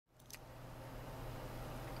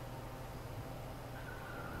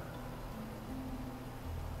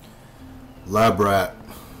Lab rat.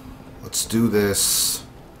 Let's do this.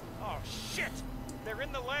 Oh shit! They're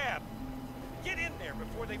in the lab. Get in there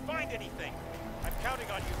before they find anything. I'm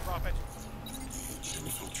counting on you, Prophet.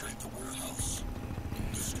 Infiltrate the warehouse.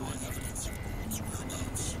 Destroy evidence of Boone's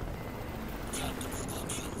whereabouts. Tactical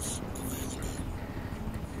options available.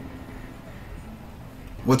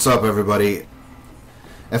 What's up, everybody?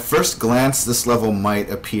 At first glance, this level might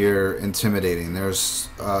appear intimidating. There's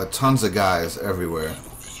tons of guys everywhere.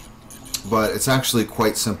 But it's actually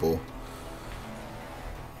quite simple.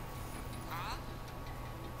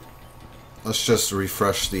 Let's just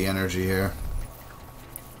refresh the energy here.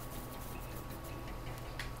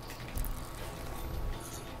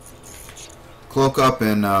 Cloak up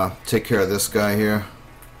and take care of this guy here.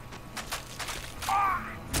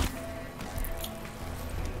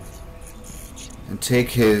 And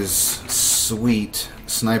take his sweet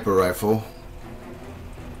sniper rifle.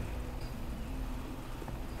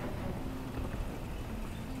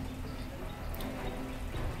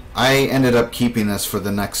 I ended up keeping this for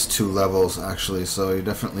the next 2 levels actually, so you're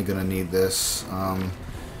definitely going to need this.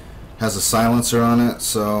 Has a silencer on it,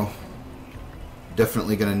 so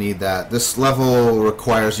definitely going to need that. This level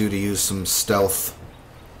requires you to use some stealth.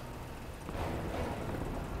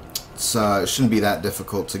 It shouldn't be that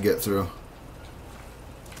difficult to get through.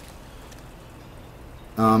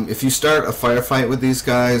 If you start a firefight with these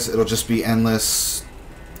guys, it'll just be endless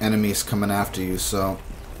enemies coming after you, so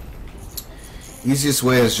easiest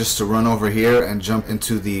way is just to run over here and jump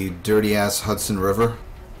into the dirty ass Hudson River.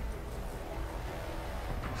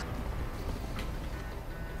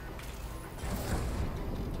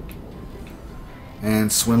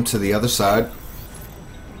 And swim to the other side.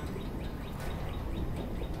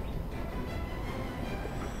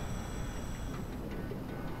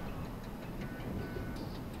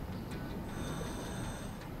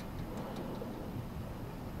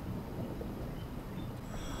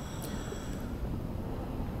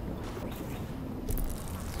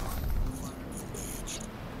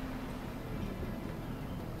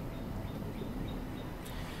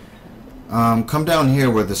 Come down here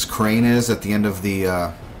where this crane is at the end of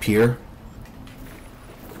the pier.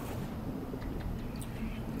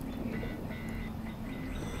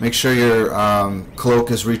 Make sure your cloak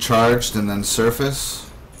is recharged and then surface.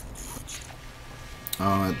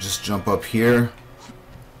 Just jump up here.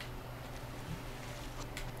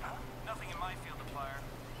 Nothing in my field of fire.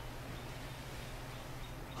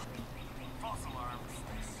 False alarms.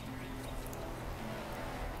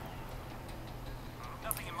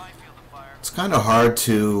 Nothing in my field of fire. It's kind of hard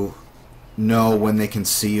to know when they can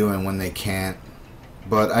see you and when they can't,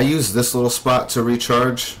 but I use this little spot to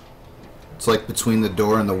recharge. It's like between the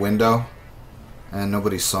door and the window, and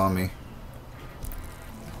nobody saw me.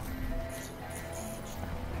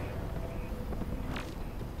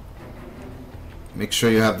 Make sure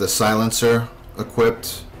you have the silencer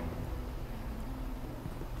equipped.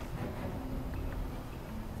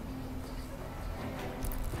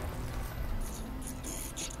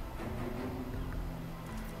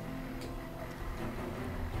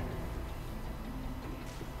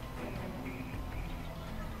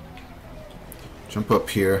 Jump up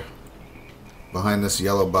here, behind this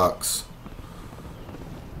yellow box.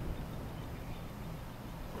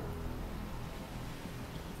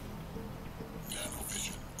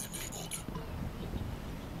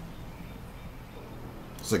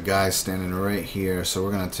 There's a guy standing right here, so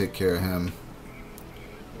we're gonna take care of him.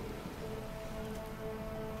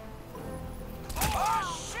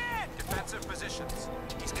 Oh shit! Defensive positions.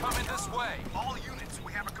 He's coming this way. All units,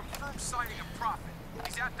 we have a confirmed sighting of Prophet.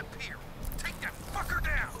 He's at the pier. Take that fucker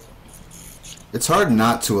down! It's hard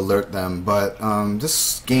not to alert them, but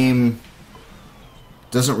this game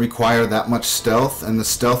doesn't require that much stealth, and the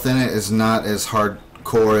stealth in it is not as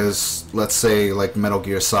hardcore as, let's say, like Metal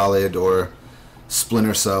Gear Solid or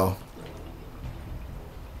Splinter Cell.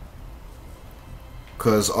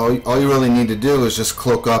 Because all you really need to do is just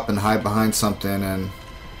cloak up and hide behind something, and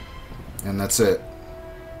that's it.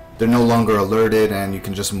 They're no longer alerted, and you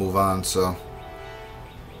can just move on, so...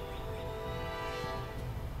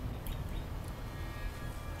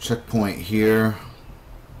 Checkpoint here.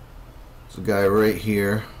 There's a guy right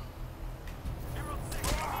here.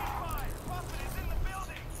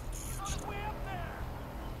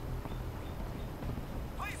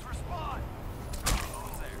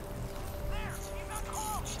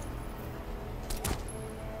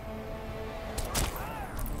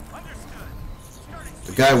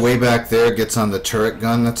 The guy way back there gets on the turret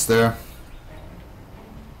gun that's there.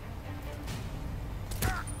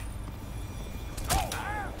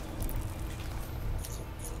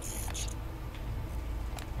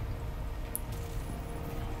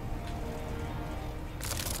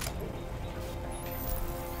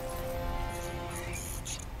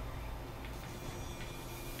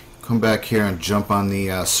 come back here and jump on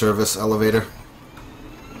the service elevator.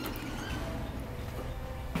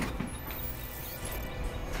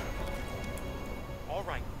 All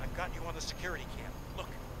right, I've got you on the security cam. Look,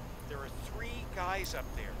 there are 3 guys up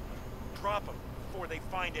there. Drop them before they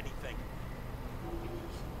find anything.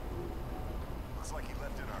 Looks like he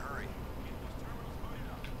left in a hurry.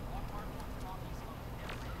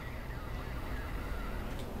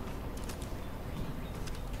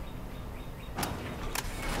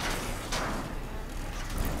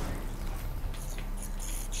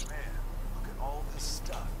 Man, look at all this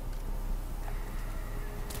stuff.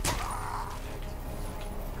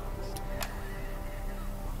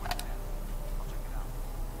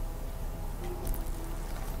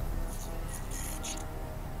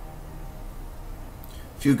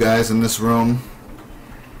 Few guys in this room.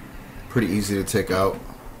 Pretty easy to take out.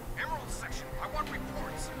 Emerald section, I want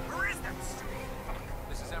reports. Where is that stupid fuck?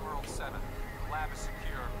 This is Emerald 7. The lab is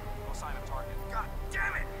secure. No sign of target. God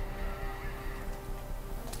damn it!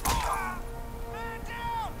 Man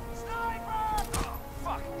down! Sniper! Oh,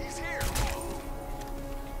 fuck, he's here!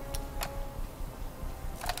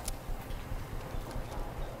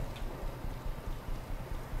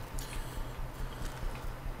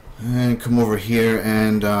 And come over here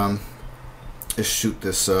and just shoot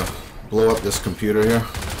this, blow up this computer here.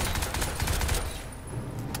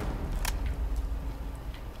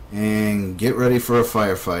 And get ready for a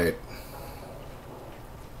firefight.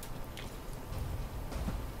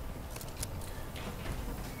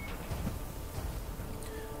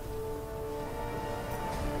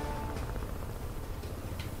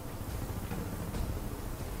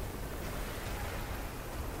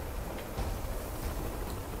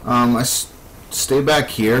 Stay back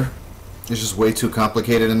here. It's just way too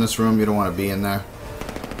complicated in this room. You don't want to be in there.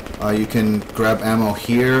 You can grab ammo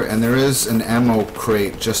here, and there is an ammo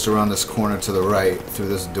crate just around this corner to the right through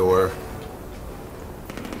this door.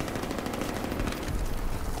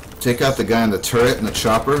 Take out the guy in the turret and the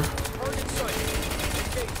chopper. Target sight.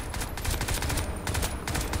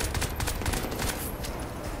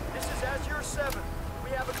 This is Azure 7. We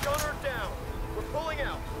have a gunner down. We're pulling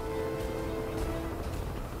out.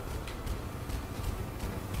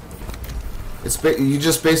 You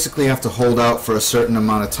just basically have to hold out for a certain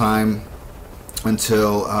amount of time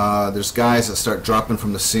until there's guys that start dropping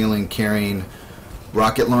from the ceiling carrying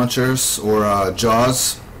rocket launchers or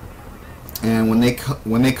jaws, and when they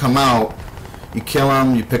come out, you kill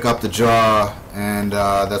them, you pick up the jaw, and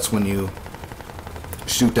that's when you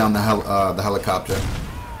shoot down the helicopter.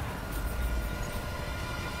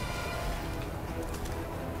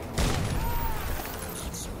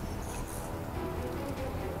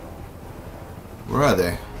 Where are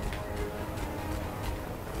they?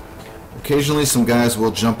 Occasionally some guys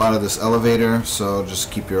will jump out of this elevator, so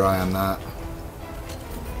just keep your eye on that.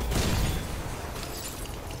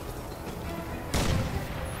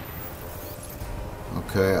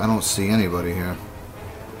 Okay, I don't see anybody here.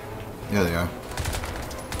 Yeah, they are.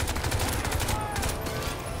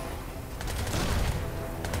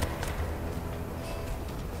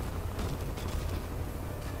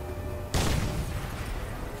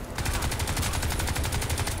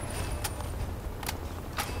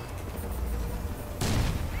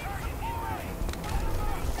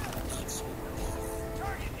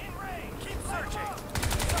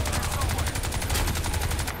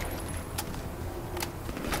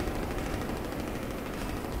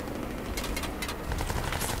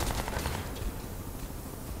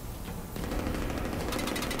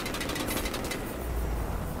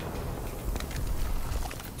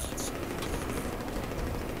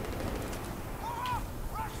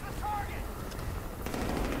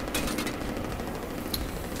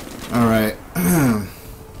 Alright,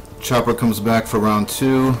 Chopper comes back for round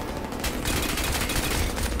 2.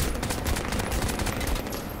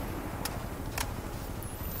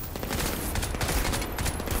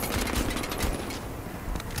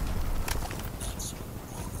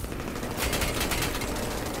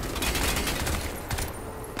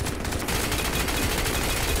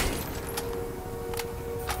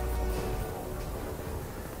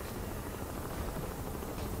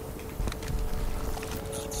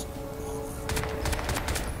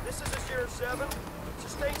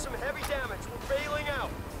 Sustained some heavy damage. We're bailing out.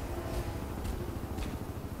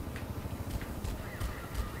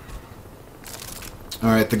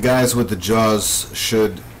 Alright, the guys with the jaws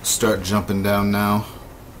should start jumping down now.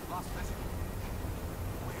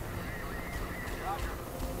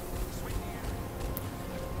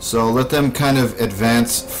 So let them kind of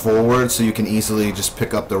advance forward so you can easily just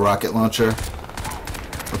pick up the rocket launcher,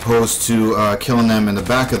 opposed to killing them in the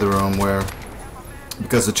back of the room where,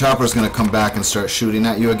 because the chopper's going to come back and start shooting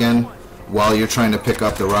at you again while you're trying to pick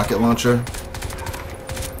up the rocket launcher.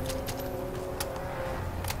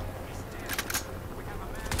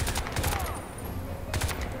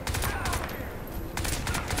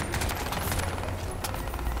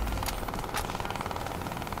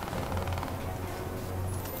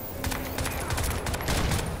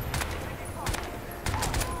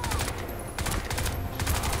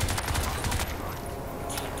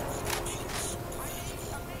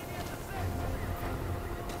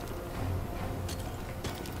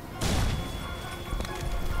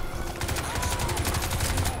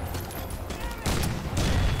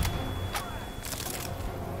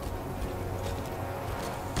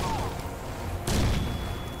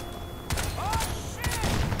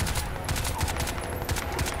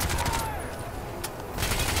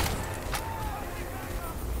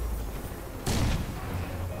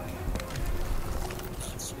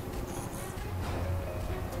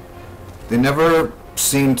 They never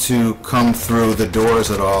seem to come through the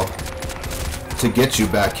doors at all to get you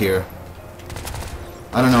back here.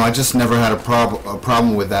 I don't know, I just never had a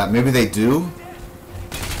problem with that. Maybe they do?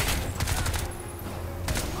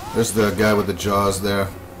 There's the guy with the jaws there.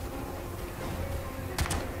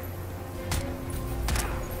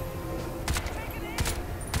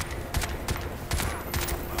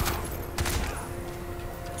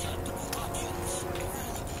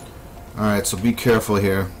 Alright, so be careful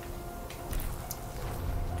here.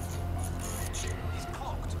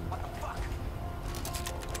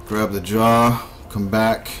 Grab the jaw, come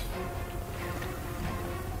back.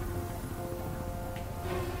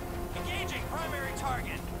 Engaging primary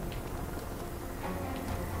target.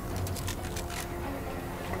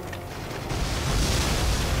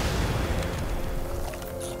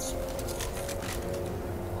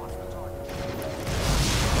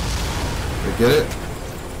 Did I get it?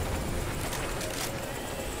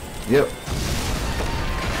 Yep.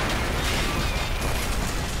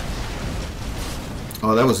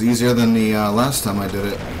 Oh, that was easier than the last time I did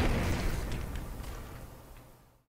it.